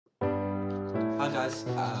Hi guys,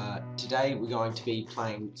 today we're going to be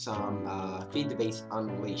playing some Feed the Beast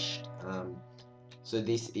Unleashed. So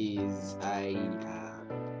this is a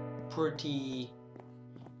pretty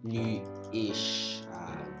new-ish,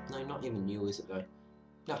 no, not even new, is it though?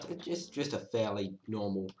 No, it's just a fairly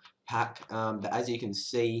normal pack. But as you can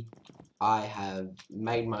see, I have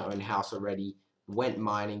made my own house already, went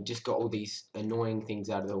mining, just got all these annoying things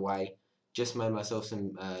out of the way, just made myself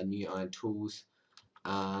some new iron tools.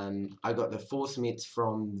 I got the force mitts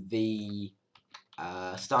from the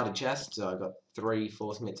starter chest, so I got 3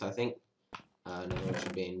 force mitts, I think. No, it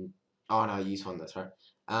should be in. Oh no, I used one, that's right.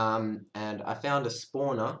 And I found a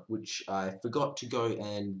spawner, which I forgot to go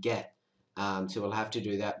and get. So we'll have to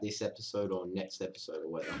do that this episode or next episode or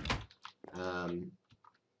whatever.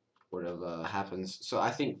 Whatever happens. So I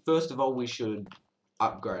think first of all we should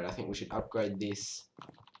upgrade. I think we should upgrade this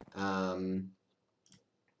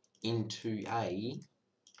into a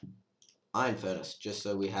iron furnace, just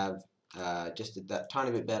so we have just that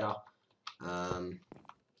tiny bit better. Oh,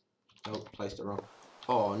 placed it wrong.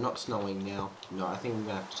 Oh, not snowing now. No, I think we're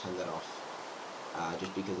gonna have to turn that off,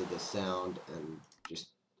 just because of the sound and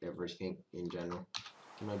just everything in general.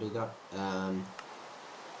 Can I do that? And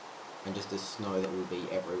just the snow that will be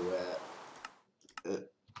everywhere.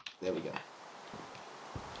 There we go.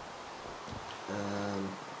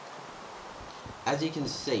 As you can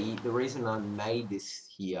see, the reason I made this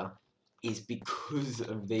here is because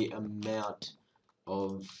of the amount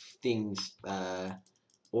of things,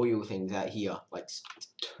 oil things out here, like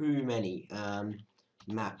too many.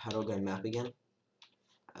 Map, how do I go map again?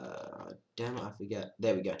 Damn it, I forget.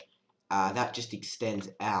 There we go. That just extends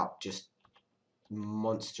out, just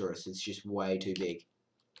monstrous. It's just way too big.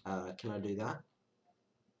 Can I do that?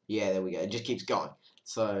 Yeah, there we go. It just keeps going.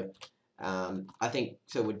 So, I think,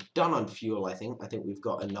 so we're done on fuel, I think. I think we've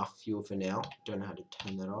got enough fuel for now. Don't know how to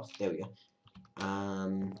turn that off. There we go.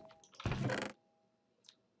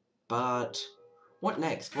 But, what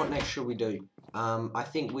next? What next should we do? I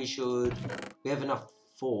think we have enough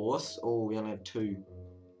force. Oh, we only have 2.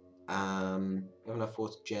 We have enough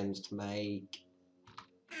force gems to make,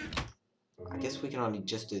 I guess we can only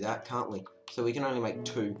just do that, can't we? So we can only make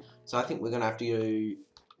 2. So I think we're going to have to do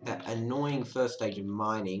that annoying first stage of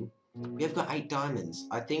mining. We have got 8 diamonds.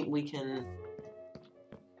 I think we can...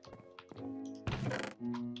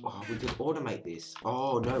 Oh, we could automate this.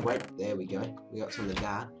 Oh, no, wait. There we go. We got some of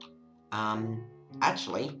that.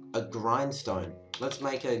 Actually, a grindstone. Let's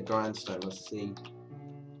make a grindstone. Let's see.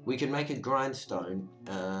 We can make a grindstone.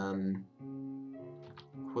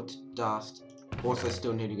 Put dust. Also,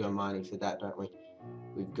 still need to go mining for that, don't we?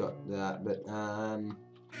 We've got that, but,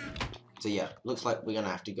 so yeah, looks like we're gonna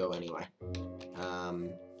have to go anyway.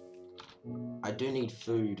 I do need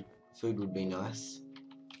food. Food would be nice.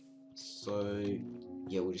 So,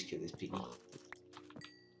 yeah, we'll just kill this piggy.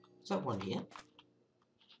 Is that one here?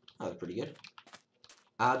 Oh, that's pretty good.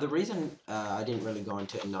 The reason I didn't really go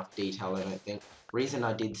into enough detail, I don't think. Reason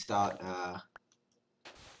I did start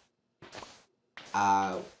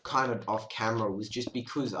kind of off camera was just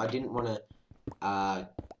because I didn't want to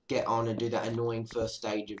get on and do that annoying first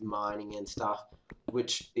stage of mining and stuff,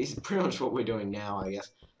 which is pretty much what we're doing now, I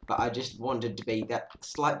guess. But I just wanted to be that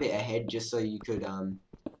slight bit ahead, just so you could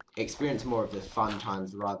experience more of the fun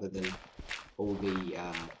times rather than all the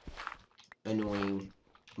annoying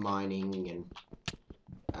mining and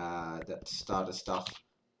that starter stuff.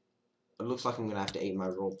 It looks like I'm gonna have to eat my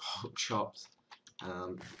raw pork chops,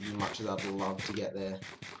 as much as I'd love to get there.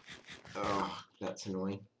 Oh, that's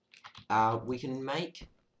annoying. We can make,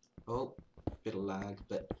 oh, bit of lag,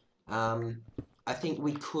 but I think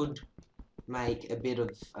we could make a bit of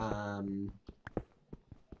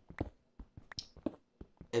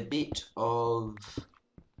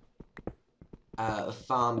a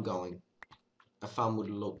farm going. A farm would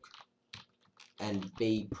look and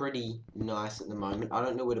be pretty nice at the moment. I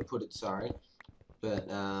don't know where to put it, sorry, but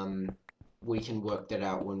we can work that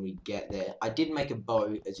out when we get there. I did make a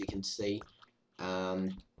bow, as you can see,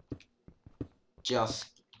 just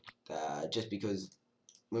because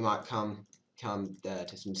we might come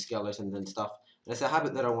to some skeletons and stuff. And it's a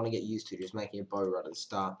habit that I want to get used to, just making a bow right at the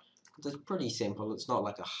start. It's pretty simple. It's not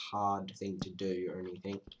like a hard thing to do or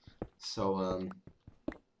anything. So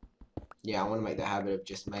yeah, I want to make the habit of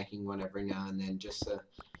just making one every now and then, just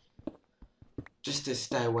to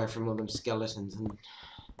stay away from all them skeletons and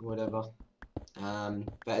whatever. But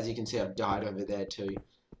as you can see, I've died over there too.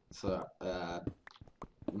 So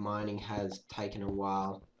mining has taken a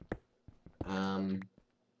while.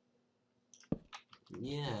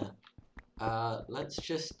 Yeah. I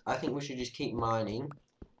think we should just keep mining.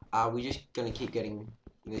 We're just gonna keep getting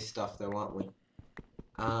this stuff though, aren't we?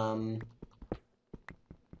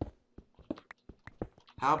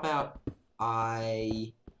 how about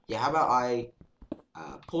I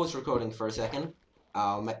pause recording for a second.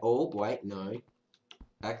 Oh wait, no,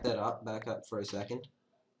 back up for a second.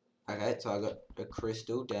 Okay, so I got a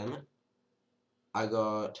crystal, damn it. I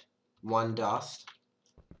got one dust.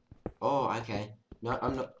 Oh, okay. No,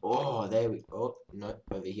 I'm not. Oh, there we. Oh, no,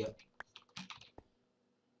 over here.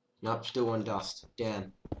 Nope, still one dust.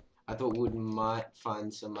 Damn. I thought we might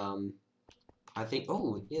find some. I think.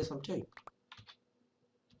 Oh, here's some too.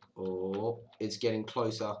 Oh, it's getting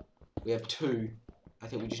closer. We have two. I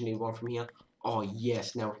think we just need one from here. Oh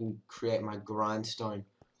yes, now we can create my grindstone.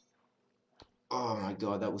 Oh my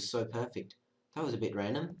god, that was so perfect. That was a bit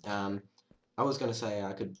random. I was gonna say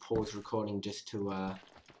I could pause recording just to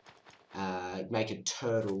make a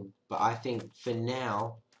turtle, but I think for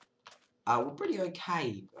now we're pretty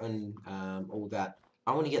okay on all that.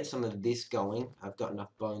 I want to get some of this going. I've got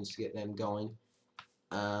enough bones to get them going.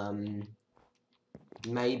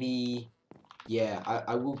 Maybe, yeah,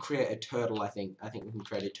 I will create a turtle. I think we can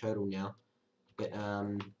create a turtle now. But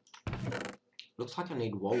looks like I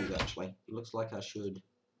need walls actually. It looks like I should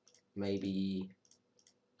maybe,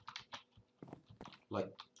 like,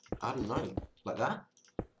 I don't know, like that.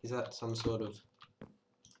 Is that some sort of?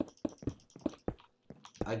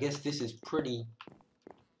 I guess this is pretty.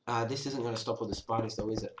 This isn't going to stop all the spiders though,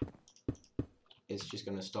 is it? It's just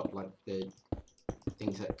going to stop like the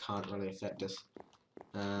things that can't really affect us.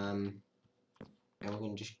 And we're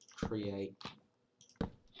going to just create.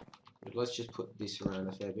 Let's just put this around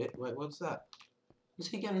a fair bit. Wait, what's that? Is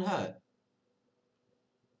he getting hurt?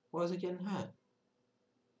 Why is he getting hurt?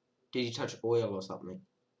 Did you touch oil or something?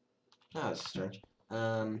 No, that's strange.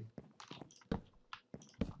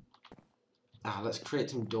 Let's create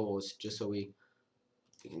some doors just so we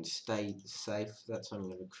can stay safe. That's why I'm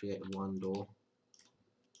going to create one door.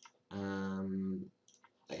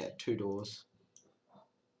 Okay, two doors.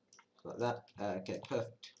 Like that. Okay,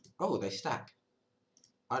 perfect. Oh, they stack.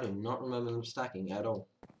 I do not remember them stacking at all.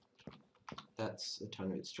 That's a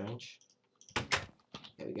tiny bit strange.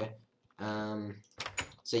 There we go.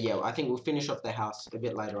 So yeah, I think we'll finish off the house a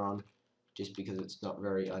bit later on, just because it's not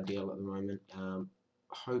very ideal at the moment.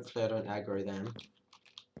 Hopefully I don't aggro them.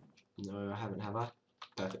 No, I haven't, have I?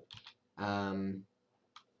 Perfect.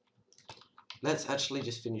 Let's actually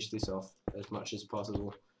just finish this off as much as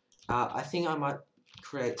possible. I think I might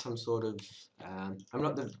create some sort of. I'm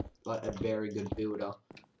not a very good builder,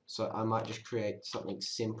 so I might just create something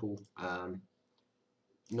simple.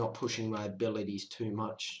 Not pushing my abilities too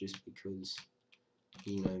much, just because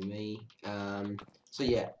you know me. So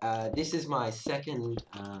yeah, this is my second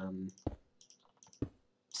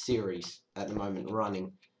series at the moment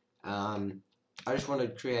running. I just wanted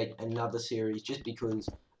to create another series just because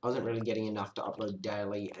I wasn't really getting enough to upload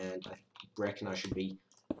daily, and I reckon I should be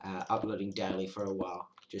uploading daily for a while,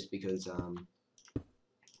 just because,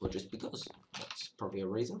 that's probably a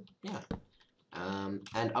reason, yeah.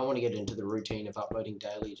 And I want to get into the routine of uploading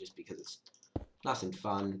daily, just because it's nice and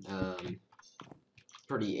fun,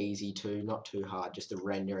 pretty easy too, not too hard, just the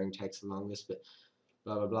rendering takes the longest, but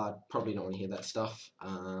blah blah blah, probably don't want to hear that stuff.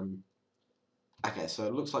 Okay, so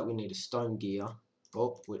it looks like we need a stone gear,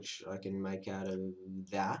 which I can make out of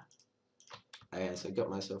that. Okay, so I got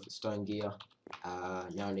myself a stone gear.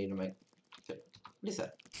 Now I need to make. What is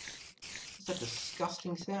that? What's that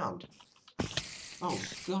disgusting sound? Oh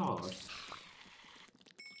god!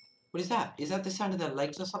 What is that? Is that the sound of their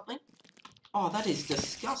legs or something? Oh, that is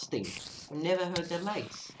disgusting! I've never heard their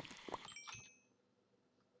legs.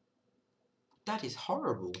 That is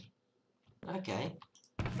horrible. Okay.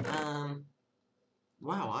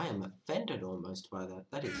 Wow, I am offended almost by that.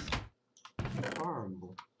 That is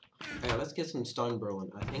horrible. Okay, let's get some stone brewing,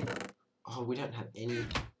 I think. Oh, we don't have any.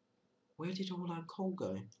 Where did all our coal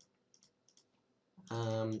go?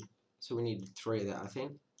 So we need 3 of that, I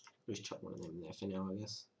think. We'll just chop one of them in there for now, I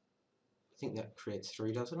guess. I think that creates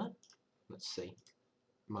 3, doesn't it? Let's see.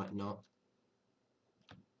 Might not.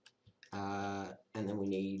 And then we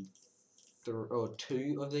need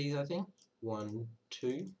 2 of these, I think. 1,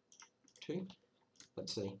 2, 2.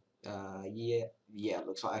 Let's see. Yeah, it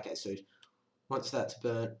looks like, okay, so once that's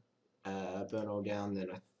burnt all down, then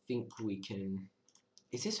I think we can.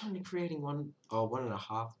 Is this only creating 1.5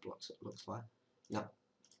 blocks? It looks like. No,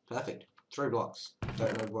 perfect. 3 blocks.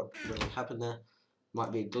 Don't know what really happened there.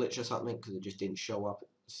 Might be a glitch or something because it just didn't show up at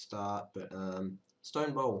the start. But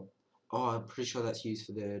stone bowl. Oh, I'm pretty sure that's used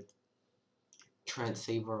for the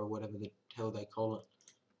transceiver or whatever the hell they call it.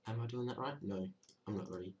 Am I doing that right? No, I'm not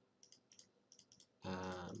really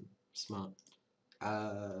smart.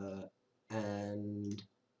 And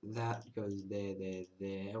that goes there.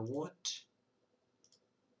 What?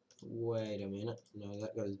 Wait a minute. No,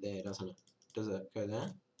 that goes there, doesn't it? Does it go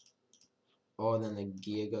there? Oh, then the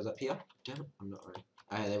gear goes up here. Damn it, I'm not ready.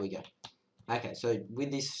 Okay, there we go. Okay, so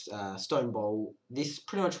with this stone bowl, this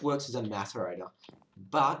pretty much works as a macerator.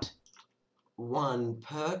 But one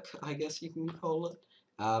perk, I guess you can call it,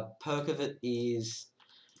 perk of it is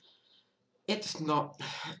it's not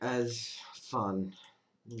as fun.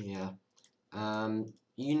 Yeah.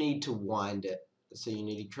 You need to wind it. So you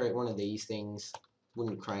need to create one of these things,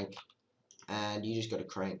 wooden crank, and you just got to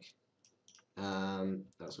crank.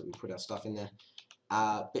 That's what we put our stuff in there.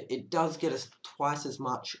 But it does get us twice as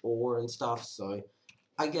much ore and stuff, so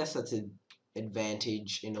I guess that's an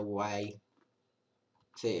advantage in a way.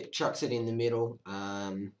 So it chucks it in the middle,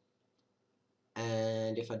 and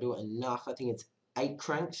if I do it enough, I think it's 8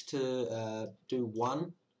 cranks to do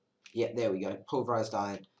one. Yeah, there we go, pulverized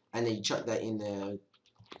iron, and then you chuck that in the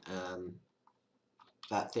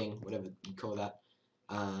that thing, whatever you call that,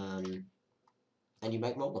 and you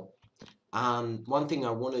make more. One thing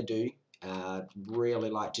I want to do, really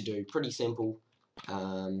like to do, pretty simple,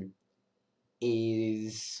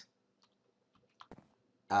 is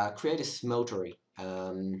create a smeltery.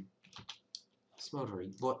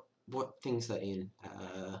 Smeltery. What things that in?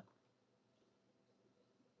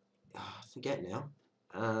 I forget now.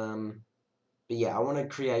 But yeah, I want to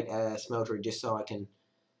create a smeltery just so I can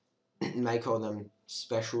make all them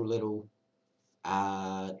special little,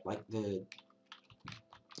 like the,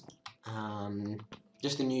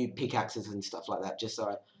 just the new pickaxes and stuff like that, just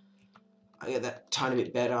so I get that tiny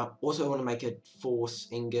bit better. Also, I want to make a force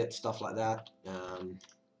ingot, stuff like that.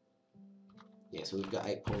 Yeah, so we've got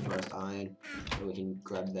 8 pulverized iron, and we can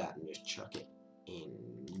grab that and just chuck it in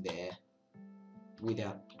there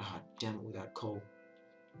without, without coal.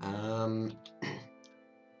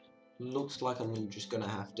 Looks like I'm just gonna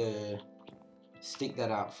have to stick that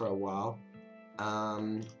out for a while.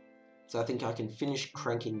 So I think I can finish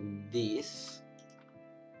cranking this.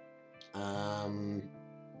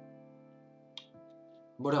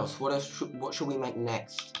 What else? What should we make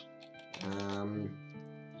next?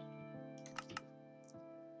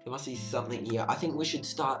 There must be something here. I think we should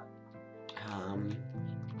start.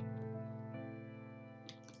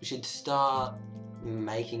 We should start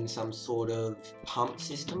making some sort of pump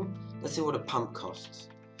system. Let's see what a pump costs.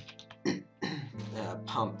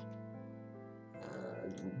 Pump.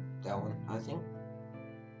 That one, I think.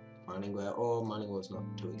 Mining ware. Oh, mining ware's not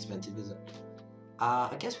too expensive, is it?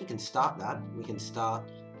 I guess we can start that. We can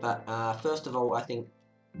start. But first of all, I think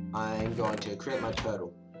I'm going to create my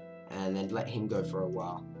turtle and then let him go for a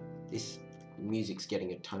while. This music's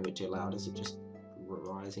getting a tiny bit too loud. Is it just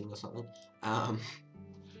rising or something?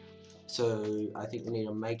 So I think we need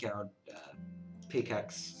to make our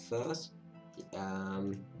pickaxe first.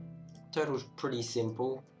 Turtle's pretty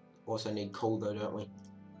simple. Also need coal though, don't we?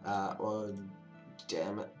 Oh,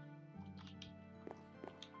 damn it.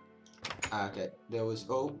 Okay, there was,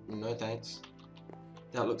 oh, no thanks.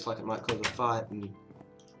 That looks like it might cause a fight, and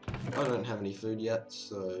I don't have any food yet,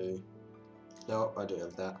 so, no, I do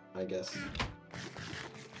have that, I guess.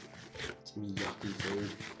 Some yucky food.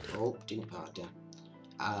 Oh, damn.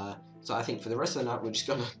 So I think for the rest of the night, we're just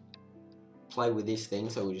gonna play with this thing,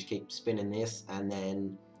 so we'll just keep spinning this, and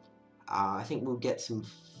then, I think we'll get some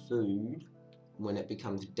food when it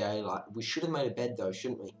becomes daylight. We should have made a bed though,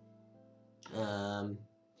 shouldn't we?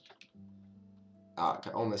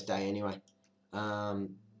 Okay, almost day anyway. So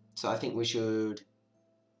I think we should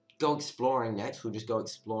go exploring next. We'll just go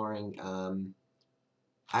exploring.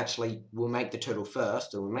 Actually, we'll make the turtle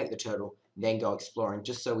first, or we'll make the turtle, then go exploring,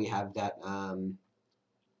 just so we have that.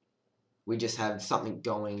 We just have something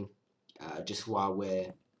going, just while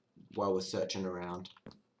we're searching around.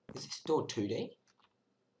 Is this door 2D?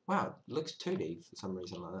 Wow, it looks 2D for some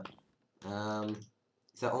reason like that.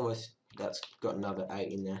 Is that almost? That's got another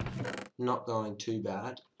 8 in there. Not going too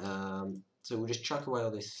bad. So we'll just chuck away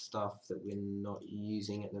all this stuff that we're not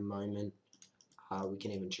using at the moment. We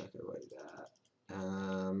can even chuck away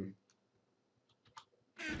that.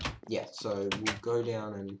 Yeah, so we'll go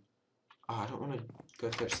down and... Oh, I don't want to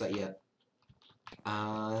go fetch that yet.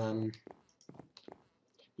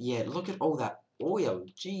 Yeah, look at all that oil.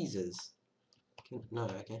 Jesus. No,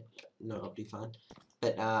 okay. No, I'll be fine.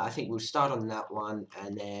 But I think we'll start on that one,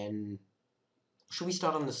 and then... Should we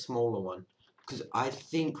start on the smaller one? Because I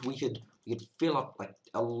think we could fill up like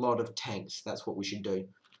a lot of tanks. That's what we should do.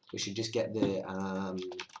 We should just get the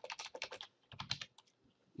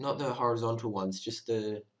not the horizontal ones, just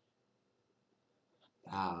the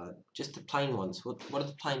plain ones. What are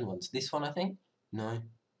the plain ones? This one, I think. No.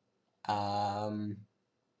 I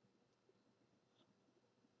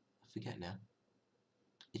forget now.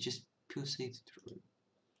 It just proceeds through.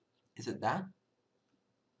 Is it that?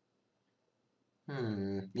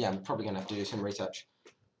 Yeah, I'm probably gonna have to do some research.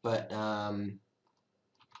 But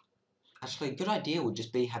actually, a good idea would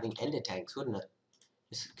just be having ender tanks, wouldn't it?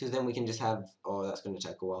 Because then we can just have. Oh, that's gonna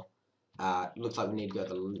take a while. Looks like we need to go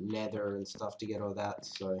to the nether and stuff to get all that.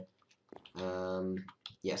 So,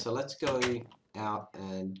 yeah. So let's go out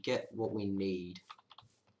and get what we need.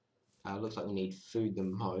 Looks like we need food the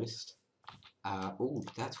most. Oh,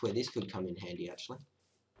 that's where this could come in handy, actually.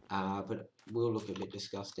 But will look a bit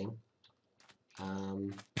disgusting.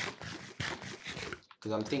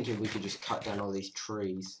 Because I'm thinking we could just cut down all these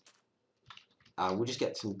trees. We'll just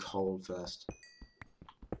get some coal first.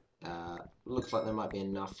 Looks like there might be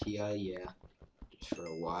enough here, yeah, just for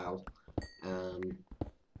a while.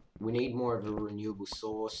 We need more of a renewable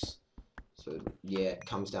source. So, yeah, it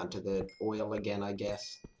comes down to the oil again, I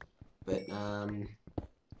guess. But,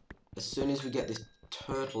 as soon as we get this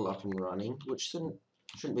turtle up and running, which shouldn't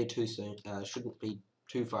be too soon, shouldn't be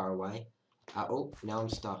too far away. Oh, now I'm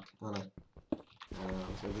stuck, aren't I?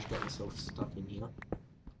 So I just got myself stuck in here.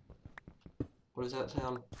 What does that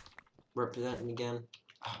sound representing again?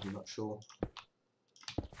 Oh, I'm not sure.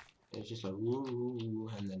 It's just like woo,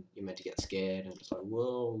 and then you're meant to get scared, and it's like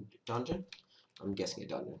whoa, dungeon. I'm guessing a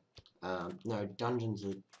dungeon. No, dungeons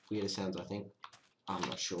are weirder sounds. I think. I'm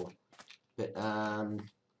not sure, but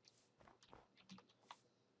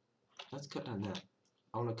let's cut down that.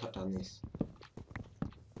 I want to cut down this,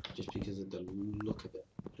 just because of the look of it.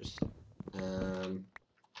 Just and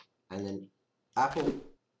then apple.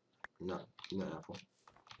 No apple.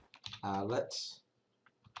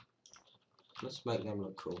 Let's make them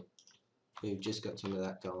look cool. We've just got some of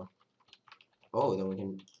that going. Oh, then we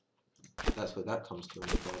can. That's where that comes to an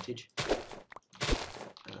advantage.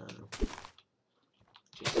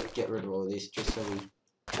 Just get rid of all this, just so we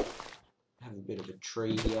have a bit of a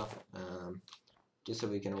tree here. Just so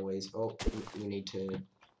we can always. Oh, we need to.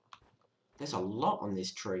 There's a lot on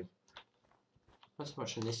this tree. Not so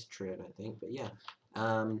much on this tree, I don't think, but yeah.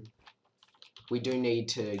 We do need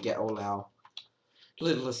to get all our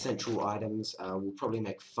little essential items. We'll probably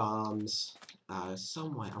make farms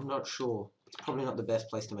somewhere. I'm not sure. It's probably not the best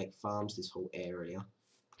place to make farms, this whole area.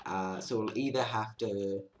 So we'll either have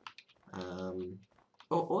to...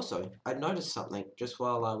 Oh, also, I noticed something just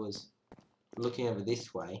while I was looking over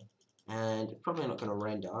this way. And it's probably not going to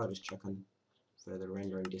render. I'll just check on further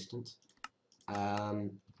rendering distance.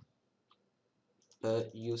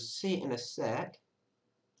 But you'll see it in a sec.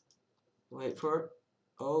 Wait for it.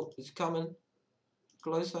 Oh, it's coming.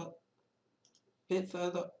 Closer. Bit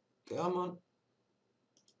further. Come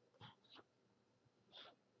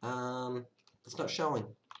on. It's not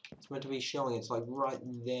showing. It's meant to be showing. It's like right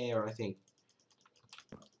there, I think.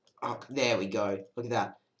 Oh, there we go. Look at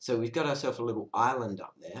that. So we've got ourselves a little island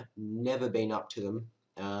up there. Never been up to them.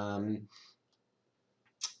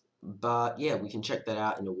 But yeah, we can check that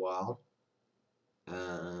out in a while.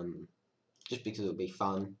 Just because it'll be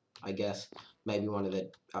fun, I guess. Maybe one of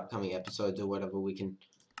the upcoming episodes or whatever, we can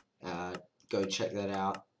go check that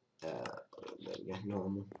out. Yeah,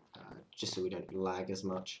 normal, just so we don't lag as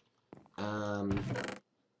much.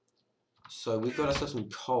 So we've got ourselves some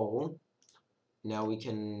coal. Now we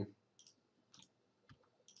can.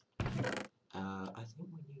 I think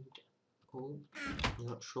we need. Oh, I'm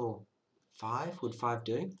not sure. 5? Would 5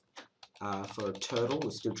 do? For a turtle,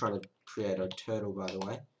 we're still trying to create a turtle, by the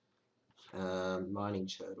way. Mining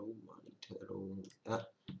turtle.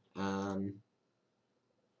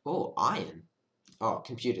 Oh, iron. Oh,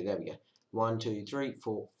 computer. There we go. 1, 2, 3,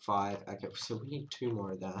 4, 5. Okay, so we need 2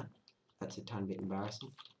 more of that. That's a tiny bit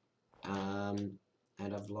embarrassing. And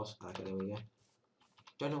I've lost. Okay, there we go.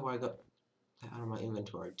 Don't know why I got that out of my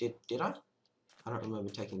inventory. Did I? I don't remember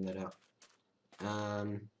taking that out.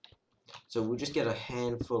 So we'll just get a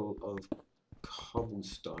handful of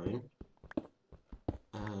cobblestone.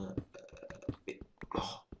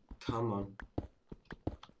 Oh, come on.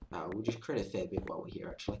 We'll just create a fair bit while we're here,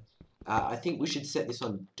 actually. I think we should set this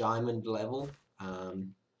on diamond level.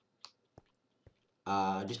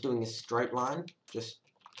 Just doing a straight line, just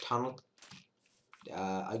tunnel.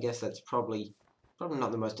 I guess that's probably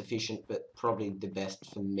not the most efficient, but probably the best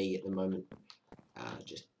for me at the moment.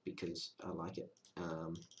 Just because I like it.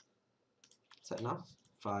 Is that enough?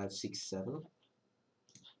 5, 6, 7.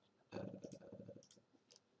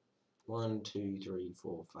 1, 2, 3,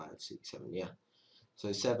 4, 5, 6, 7. Yeah.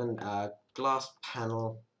 So 7. Glass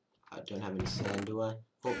panel. I don't have any sand, do I?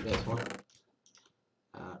 Oh, there's one.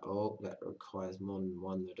 Oh, that requires more than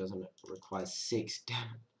 1, though, doesn't it? It requires 6. Damn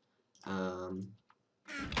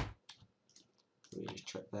it. Let me just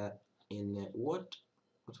check that in there. What's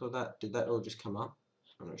all that? Did that all just come up?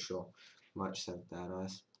 I'm not sure. Might just have bad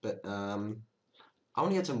eyes. But I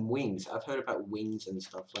want to get some wings. I've heard about wings and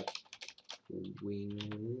stuff like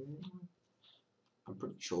wing. I'm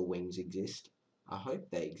pretty sure wings exist. I hope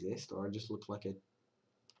they exist, or I just look like a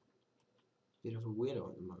bit of a weirdo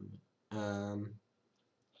at the moment.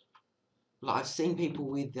 Like I've seen people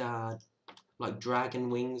with like dragon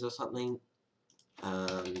wings or something.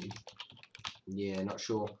 Yeah, not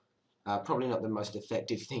sure. Probably not the most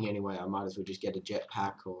effective thing anyway. I might as well just get a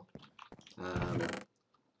jetpack or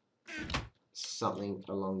something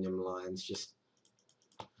along them lines. Just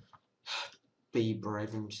be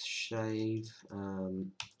brave and shave.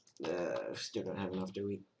 Still don't have enough, do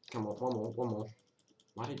we? Come on, one more.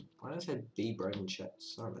 Why did I say be brave and shave?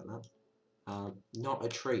 Sorry about that. Not a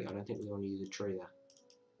tree. I don't think we want to use a tree there.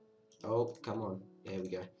 Oh, come on. There we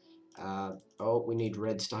go. Oh, we need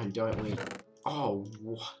redstone, don't we? Oh,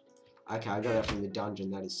 okay, I got that from the dungeon.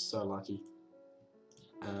 That is so lucky.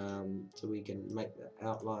 So we can make that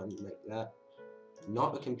outline, make that.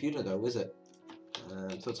 Not a computer though, is it?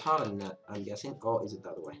 So it's harder than that, I'm guessing. Oh, is it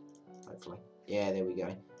the other way? Hopefully. Yeah, there we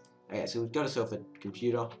go. Okay, so we've got ourselves a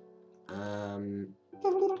computer.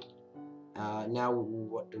 Now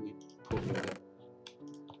what do we put with it?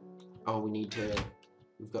 Oh, we need to.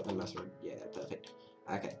 We've got the mushroom. Yeah, perfect.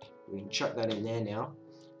 Okay, we can chuck that in there now.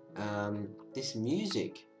 This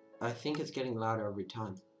music, I think it's getting louder every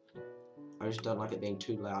time. I just don't like it being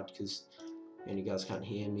too loud because you guys can't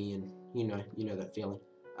hear me, and you know that feeling.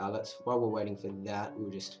 While we're waiting for that, we'll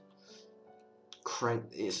just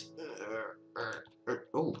crank this.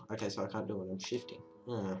 Oh, okay, so I can't do it. I'm shifting.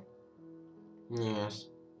 Yes.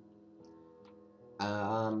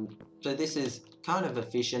 So this is kind of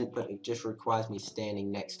efficient, but it just requires me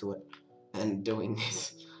standing next to it and doing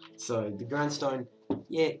this. So the grindstone,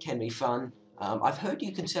 yeah, it can be fun. I've heard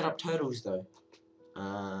you can set up turtles though.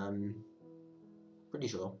 Pretty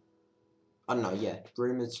sure. I don't know. Yeah,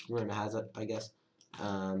 rumor has it, I guess.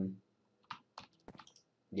 Yeah,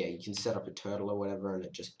 you can set up a turtle or whatever, and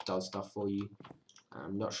it just does stuff for you.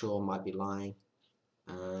 I'm not sure. Might be lying.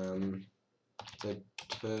 The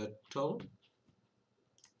turtle.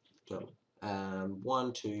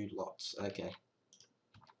 1, 2 lots. Okay.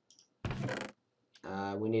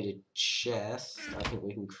 We need a chest. I think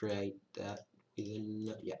we can create that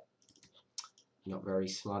within. Yeah. Not very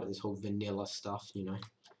smart at this whole vanilla stuff, you know.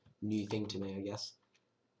 New thing to me, I guess.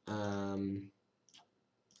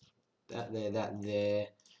 That there.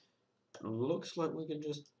 Looks like we can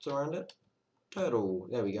just surround it. Turtle.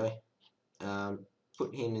 There we go.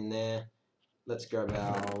 Put him in there. Let's grab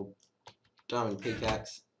our diamond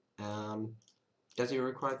pickaxe. Does he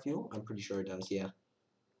require fuel? I'm pretty sure it does, yeah.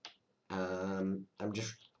 I'm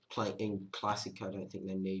just playing in classic. I don't think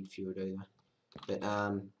they need fuel, do they? But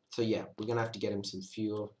so yeah, we're gonna have to get him some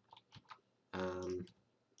fuel.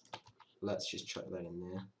 Let's just chuck that in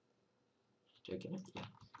there. Joking. Yeah.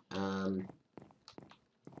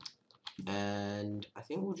 And I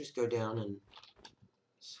think we'll just go down and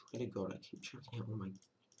swear to God, I keep chucking out all my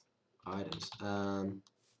items.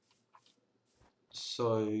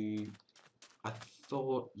 So I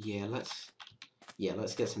thought, yeah, let's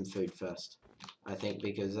get some food first. I think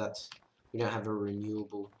because we don't have a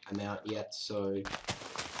renewable amount yet, so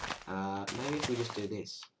maybe if we just do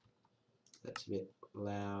this. That's a bit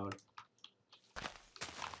loud.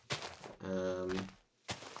 So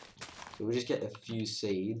we'll just get a few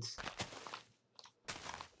seeds.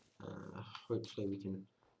 Hopefully we can.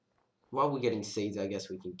 While we're getting seeds, I guess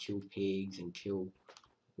we can kill pigs and kill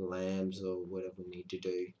lambs or whatever we need to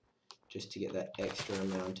do, just to get that extra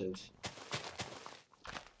amount of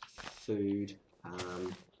food.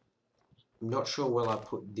 I'm not sure where I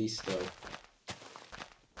put this though.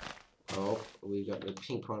 Oh, we got the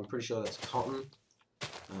pink one. I'm pretty sure that's cotton.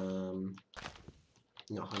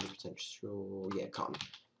 Not 100% sure. Yeah, cotton.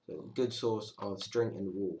 So good source of string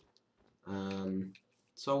and wool.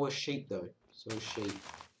 So are sheep though. So are sheep.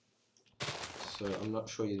 So I'm not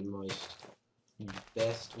sure you're the most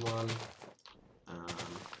best one.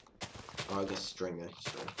 Oh, I guess string though.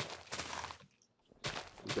 String.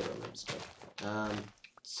 You gotta remember string.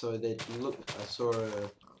 So that look, I saw a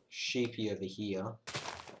sheepy over here.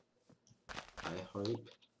 I hope.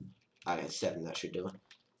 Okay, 7. That should do it.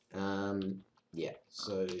 Yeah.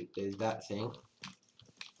 So there's that thing.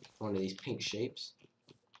 One of these pink sheeps.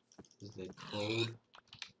 Is they called?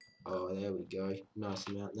 Oh, there we go. Nice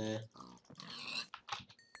amount there.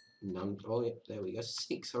 None. Oh, yeah, there we go.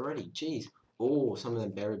 6 already. Jeez. Oh, some of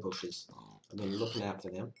them berry bushes. I've been looking out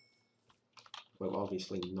for them. Well,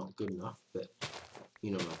 obviously not good enough, but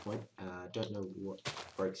you know my point. Don't know what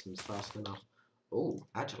breaks them fast enough. Oh,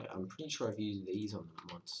 actually, I'm pretty sure I've used these on them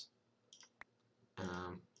once.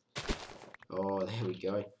 Oh, there we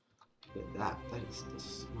go. Look at that. That is the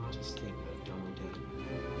smartest thing I've done